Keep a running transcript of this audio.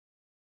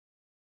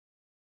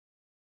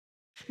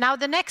Now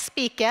the next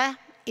speaker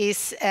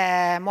is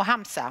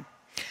Hamza.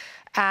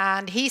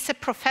 And he's a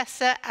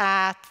professor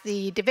at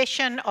the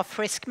Division of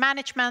Risk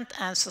Management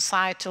and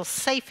Societal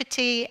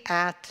Safety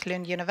at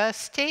Lund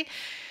University.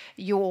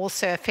 You're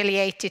also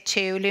affiliated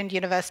to Lund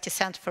University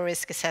Center for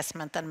Risk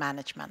Assessment and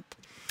Management.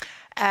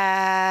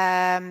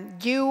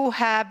 You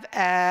have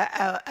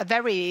a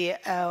very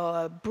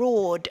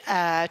broad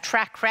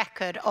track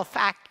record of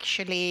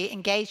actually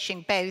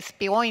engaging both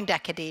beyond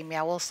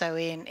academia, also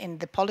in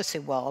the policy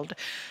world.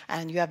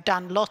 And you have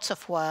done lots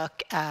of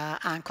work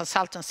and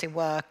consultancy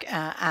work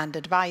and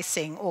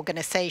advising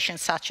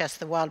organizations such as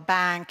the World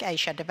Bank,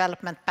 Asia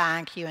Development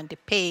Bank,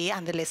 UNDP,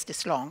 and the list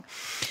is long.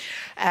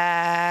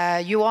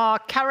 You are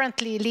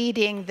currently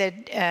leading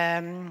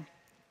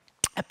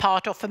a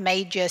part of a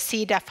major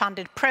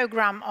CEDA-funded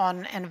program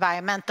on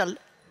environmental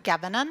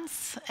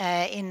governance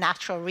in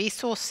natural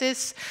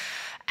resources.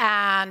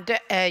 And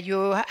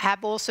you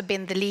have also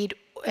been the lead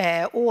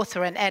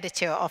author and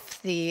editor of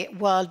the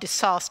World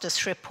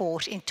Disasters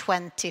Report in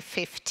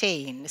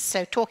 2015.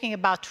 So talking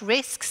about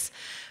risks,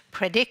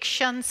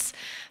 predictions,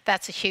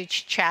 that's a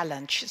huge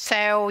challenge.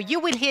 So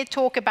you will here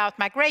talk about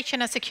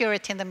migration and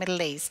security in the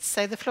Middle East.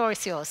 So the floor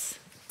is yours.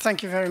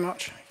 Thank you very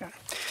much.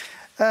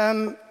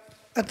 Yeah.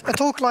 A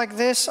talk like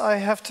this, I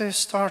have to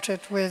start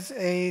it with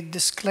a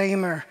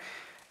disclaimer.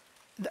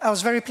 I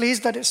was very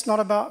pleased that it's not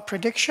about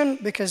prediction,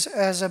 because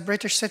as a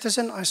British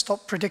citizen, I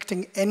stopped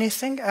predicting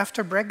anything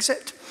after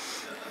Brexit.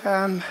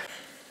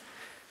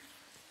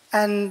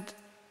 And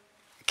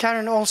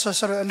Karen also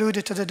sort of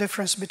alluded to the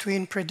difference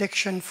between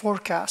prediction,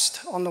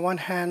 forecast on the one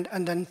hand,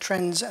 and then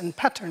trends and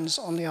patterns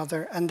on the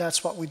other, and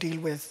that's what we deal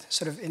with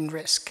sort of in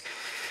risk.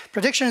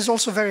 Prediction is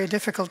also very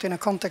difficult in a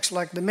context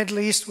like the Middle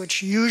East,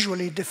 which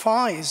usually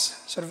defies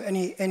sort of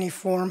any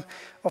form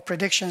of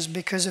predictions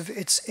because of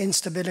its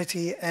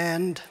instability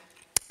and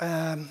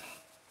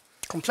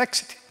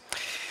complexity.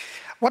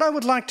 What I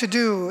would like to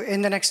do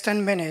in the next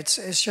 10 minutes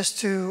is just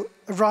to,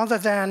 rather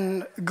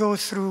than go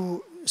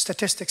through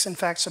statistics and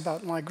facts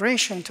about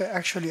migration, to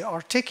actually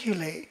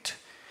articulate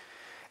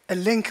a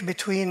link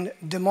between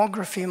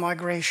demography,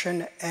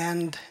 migration,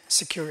 and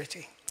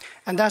security.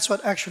 And that's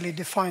what actually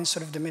defines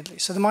sort of the Middle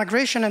East. So the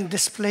migration and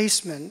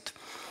displacement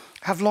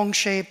have long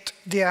shaped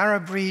the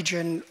Arab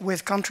region,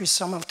 with countries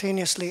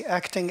simultaneously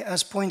acting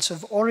as points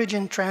of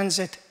origin,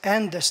 transit,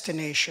 and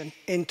destination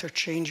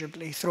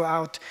interchangeably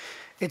throughout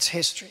its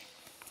history.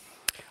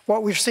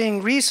 What we're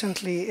seeing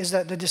recently is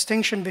that the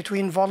distinction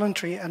between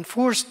voluntary and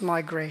forced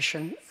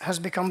migration has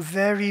become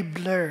very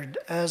blurred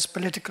as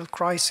political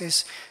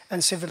crisis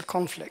and civil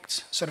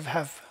conflicts sort of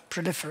have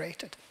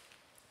proliferated.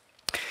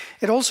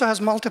 It also has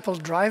multiple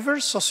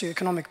drivers: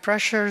 socioeconomic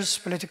pressures,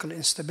 political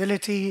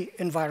instability,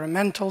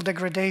 environmental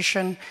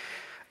degradation,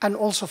 and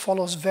also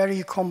follows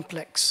very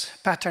complex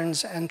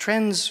patterns and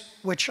trends,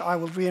 which I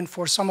will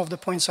reinforce. Some of the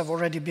points have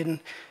already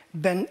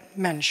been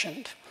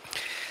mentioned.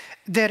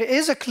 There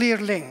is a clear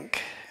link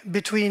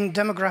between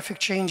demographic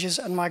changes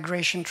and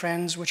migration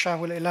trends, which I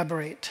will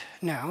elaborate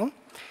now.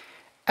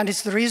 And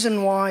it's the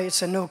reason why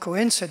it's a no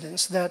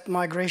coincidence that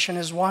migration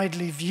is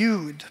widely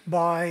viewed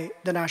by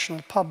the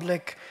national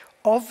public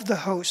of the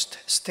host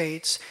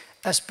states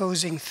as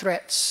posing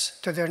threats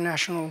to their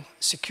national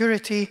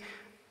security,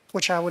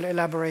 which I will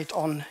elaborate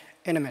on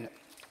in a minute.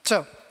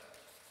 So,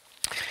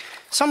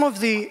 some of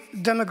the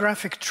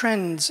demographic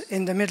trends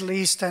in the Middle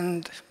East,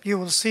 and you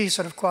will see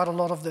sort of quite a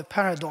lot of the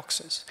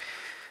paradoxes.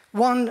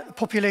 One,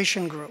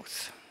 population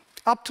growth.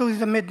 Up to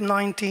the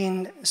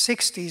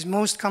mid-1960s,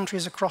 most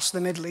countries across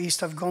the Middle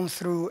East have gone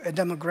through a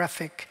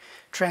demographic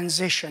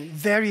transition,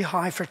 very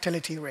high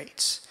fertility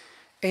rates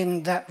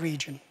in that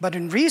region. But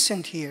in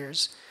recent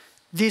years,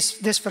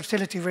 this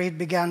fertility rate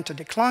began to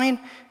decline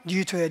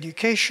due to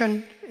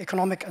education,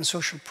 economic and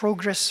social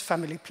progress,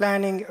 family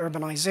planning,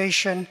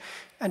 urbanization,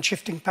 and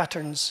shifting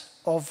patterns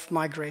of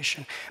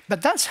migration.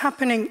 But that's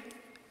happening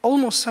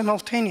almost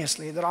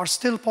simultaneously. There are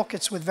still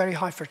pockets with very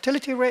high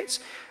fertility rates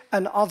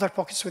and other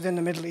pockets within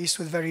the Middle East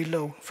with very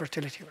low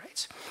fertility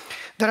rates.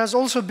 There has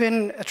also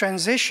been a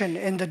transition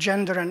in the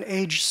gender and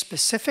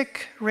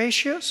age-specific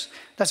ratios.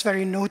 That's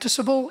very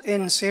noticeable.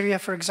 In Syria,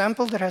 for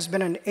example, there has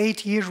been an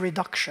 8-year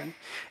reduction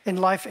in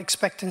life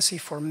expectancy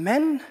for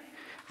men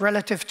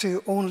relative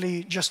to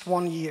only just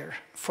 1 year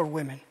for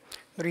women.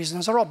 The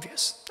reasons are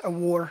obvious. A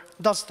war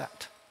does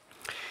that.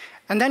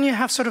 And then you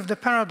have sort of the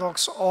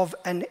paradox of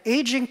an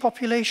aging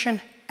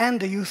population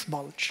and a youth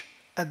bulge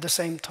at the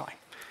same time.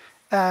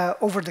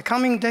 Over the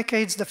coming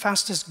decades, the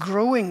fastest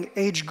growing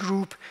age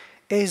group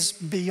is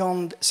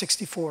beyond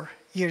 64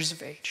 years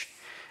of age.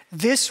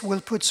 This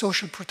will put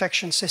social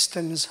protection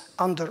systems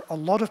under a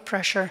lot of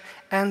pressure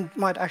and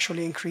might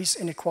actually increase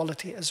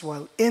inequality as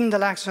well, in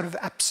the sort of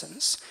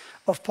absence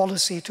of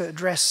policy to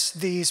address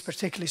these,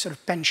 particularly sort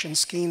of pension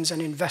schemes and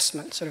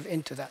investment sort of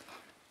into that.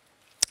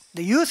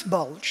 The youth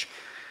bulge,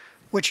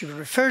 which you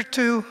referred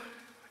to,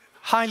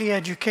 highly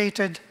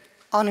educated,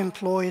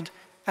 unemployed,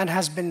 and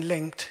has been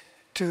linked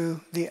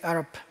to the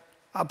Arab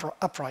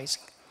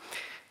uprising,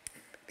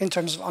 in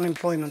terms of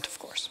unemployment, of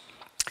course.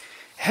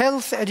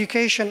 Health,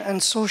 education,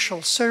 and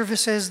social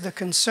services, the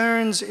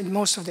concerns in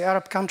most of the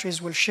Arab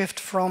countries will shift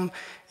from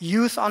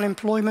youth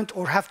unemployment,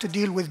 or have to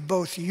deal with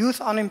both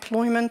youth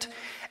unemployment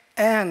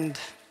and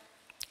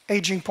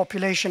aging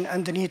population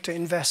and the need to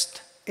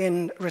invest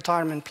in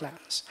retirement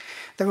plans.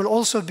 There will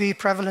also be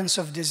prevalence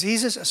of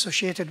diseases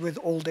associated with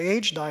old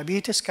age,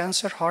 diabetes,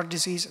 cancer, heart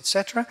disease,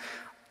 etc.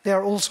 They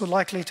are also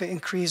likely to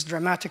increase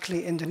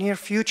dramatically in the near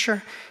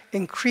future,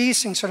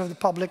 increasing sort of the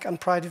public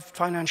and private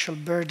financial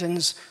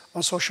burdens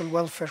on social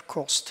welfare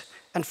cost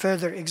and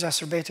further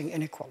exacerbating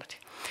inequality.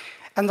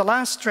 And the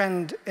last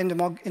trend in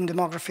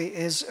demography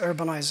is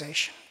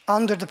urbanization.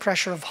 Under the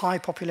pressure of high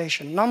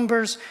population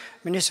numbers,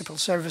 municipal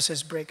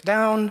services break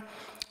down,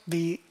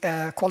 the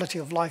quality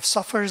of life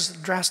suffers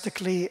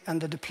drastically,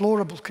 and the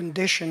deplorable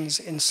conditions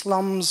in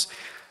slums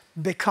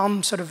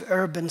become sort of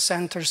urban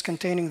centers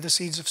containing the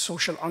seeds of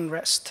social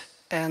unrest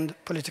and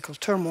political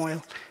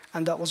turmoil,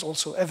 and that was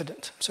also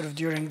evident sort of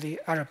during the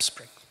Arab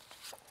Spring.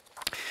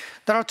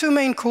 There are two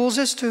main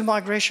causes to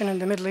migration in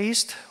the Middle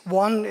East.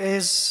 One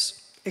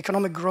is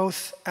economic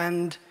growth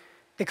and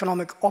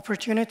economic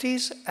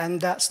opportunities, and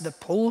that's the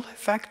pull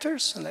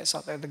factors, and that's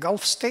out there, the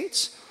Gulf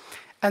states.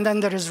 And then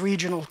there is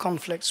regional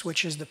conflicts,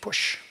 which is the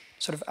push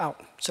sort of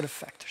out sort of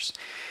factors.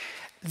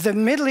 The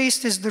Middle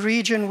East is the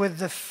region with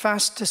the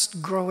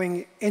fastest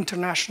growing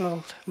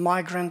international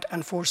migrant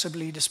and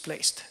forcibly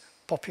displaced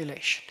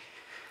population.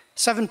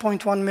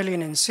 7.1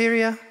 million in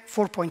Syria,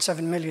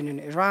 4.7 million in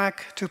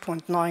Iraq,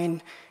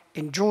 2.9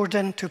 in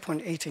Jordan,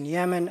 2.8 in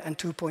Yemen, and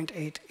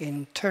 2.8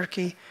 in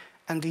Turkey.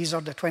 And these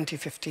are the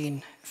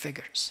 2015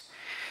 figures.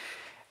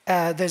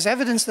 There's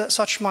evidence that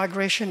such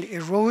migration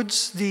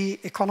erodes the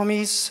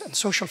economies and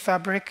social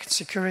fabric,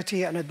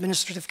 security, and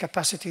administrative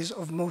capacities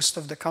of most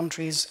of the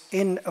countries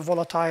in a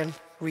volatile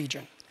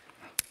region.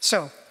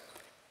 So,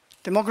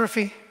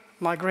 demography,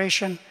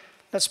 migration,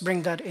 let's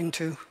bring that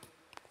into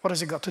what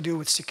has it got to do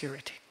with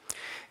security.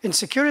 In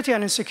security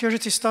and in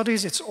security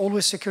studies, it's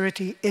always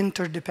security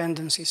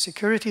interdependency.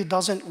 Security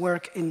doesn't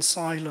work in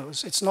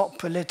silos. It's not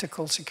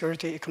political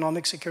security,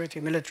 economic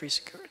security, military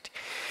security.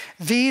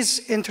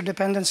 These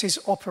interdependencies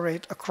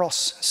operate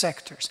across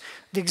sectors.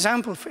 The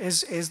example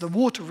is the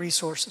water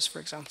resources, for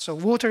example. So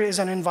water is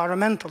an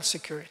environmental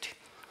security,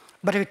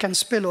 but it can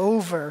spill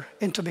over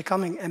into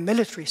becoming a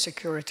military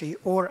security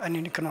or an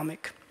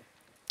economic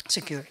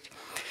security.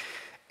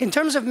 In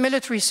terms of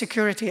military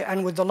security,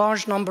 and with the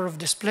large number of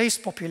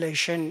displaced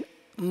population,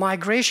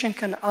 migration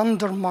can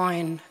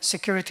undermine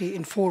security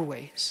in four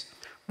ways.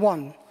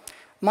 One,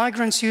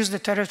 migrants use the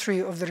territory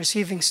of the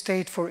receiving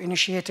state for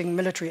initiating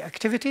military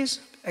activities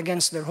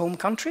against their home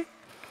country.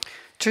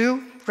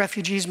 Two,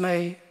 refugees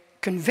may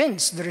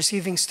convince the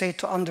receiving state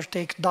to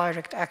undertake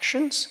direct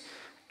actions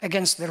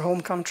against their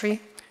home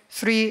country.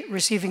 Three,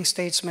 receiving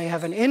states may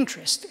have an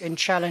interest in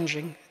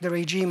challenging the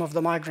regime of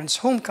the migrant's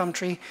home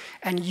country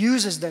and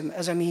uses them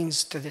as a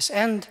means to this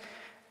end.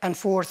 And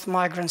fourth,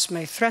 migrants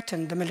may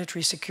threaten the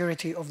military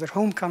security of their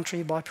home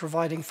country by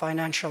providing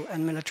financial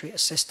and military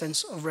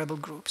assistance of rebel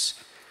groups.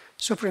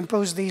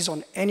 Superimpose these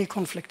on any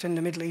conflict in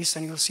the Middle East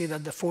and you'll see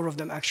that the four of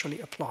them actually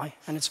apply,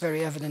 and it's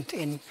very evident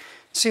in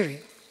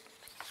Syria.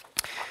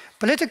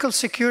 Political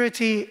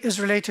security is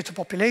related to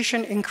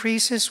population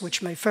increases,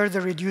 which may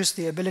further reduce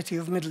the ability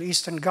of Middle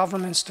Eastern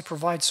governments to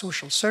provide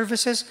social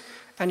services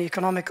and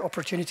economic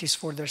opportunities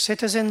for their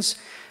citizens.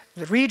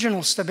 The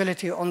regional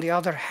stability, on the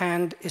other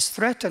hand, is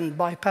threatened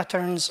by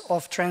patterns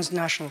of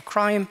transnational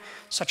crime,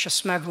 such as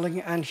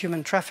smuggling and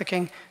human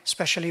trafficking,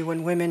 especially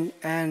when women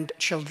and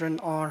children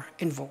are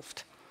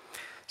involved.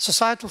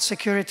 Societal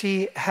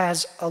security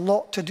has a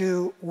lot to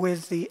do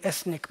with the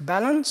ethnic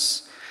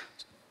balance.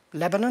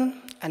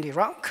 Lebanon and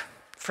Iraq,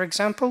 for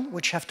example,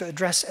 which have to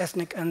address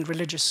ethnic and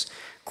religious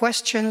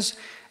questions,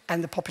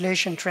 and the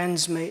population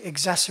trends may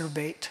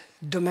exacerbate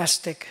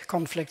domestic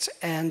conflicts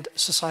and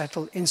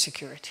societal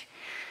insecurity.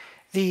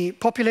 The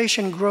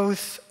population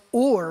growth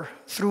or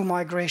through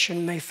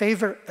migration may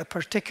favor a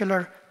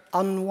particular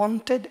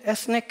unwanted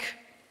ethnic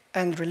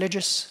and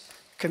religious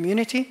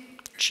community,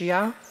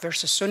 Shia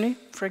versus Sunni,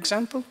 for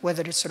example,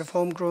 whether it's sort of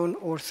homegrown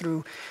or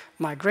through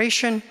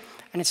migration.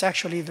 And it's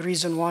actually the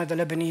reason why the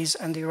Lebanese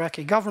and the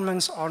Iraqi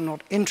governments are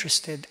not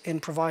interested in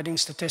providing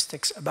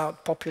statistics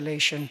about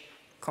population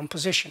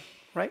composition,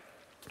 right?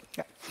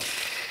 Yeah.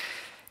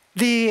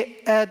 The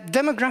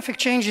demographic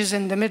changes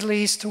in the Middle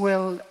East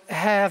will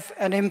have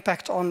an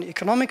impact on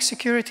economic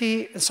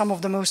security. Some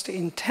of the most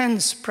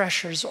intense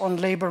pressures on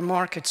labor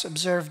markets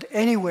observed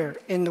anywhere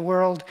in the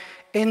world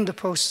in the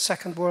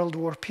post-Second World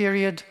War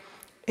period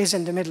is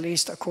in the Middle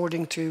East,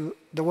 according to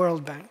the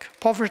World Bank.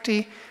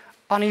 Poverty,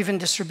 uneven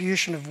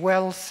distribution of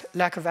wealth,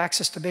 lack of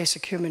access to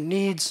basic human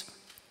needs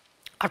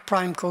are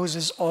prime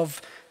causes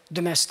of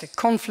domestic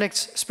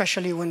conflicts,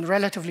 especially when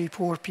relatively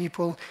poor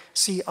people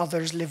see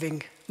others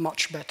living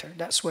much better.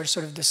 That's where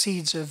sort of the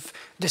seeds of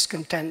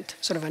discontent,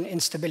 sort of an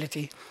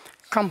instability,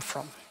 come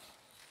from.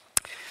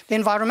 The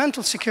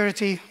environmental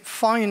security,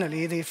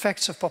 finally, the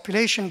effects of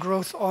population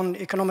growth on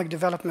economic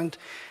development,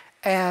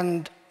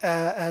 and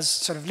as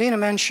sort of Lena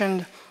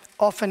mentioned,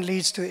 often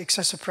leads to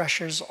excessive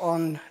pressures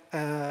on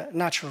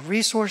natural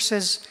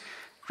resources.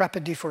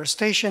 Rapid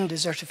deforestation,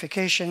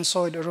 desertification,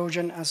 soil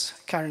erosion, as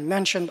Karen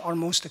mentioned, are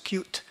most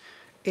acute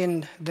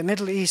in the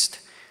Middle East.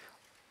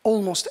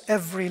 Almost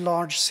every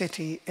large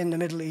city in the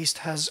Middle East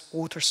has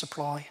water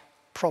supply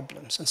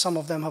problems, and some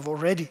of them have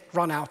already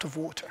run out of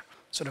water,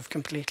 sort of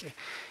completely.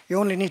 You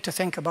only need to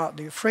think about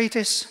the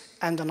Euphrates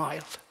and the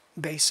Nile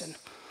basin.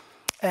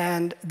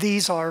 And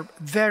these are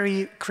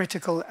very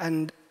critical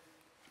and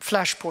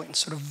flashpoints,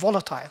 sort of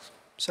volatile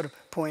sort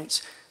of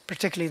points,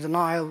 particularly the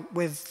Nile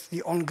with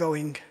the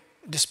ongoing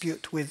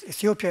dispute with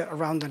Ethiopia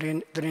around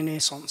the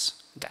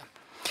Renaissance Dam.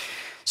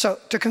 So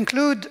to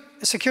conclude,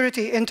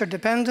 security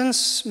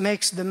interdependence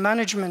makes the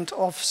management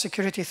of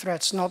security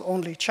threats not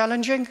only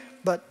challenging,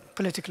 but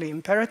politically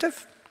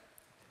imperative.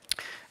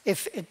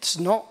 If it's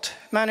not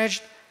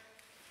managed,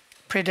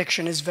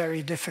 prediction is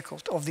very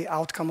difficult of the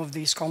outcome of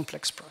these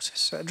complex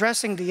processes. So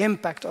addressing the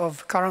impact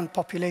of current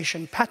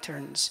population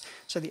patterns,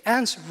 so the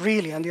answer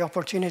really and the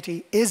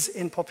opportunity is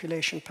in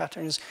population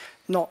patterns,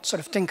 not sort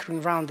of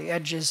tinkering around the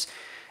edges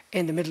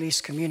in the Middle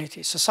East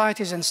community,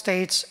 societies and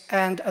states,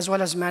 and as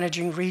well as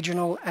managing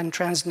regional and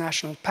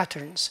transnational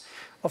patterns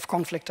of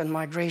conflict and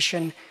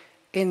migration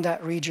in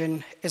that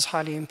region is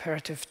highly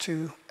imperative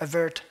to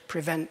avert,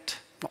 prevent,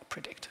 not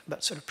predict,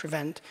 but sort of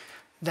prevent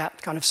that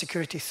kind of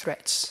security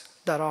threats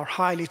that are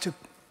highly to,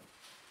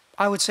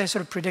 I would say,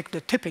 sort of predict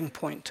the tipping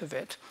point of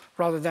it,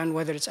 rather than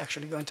whether it's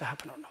actually going to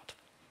happen or not.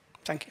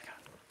 Thank you.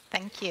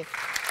 Thank you.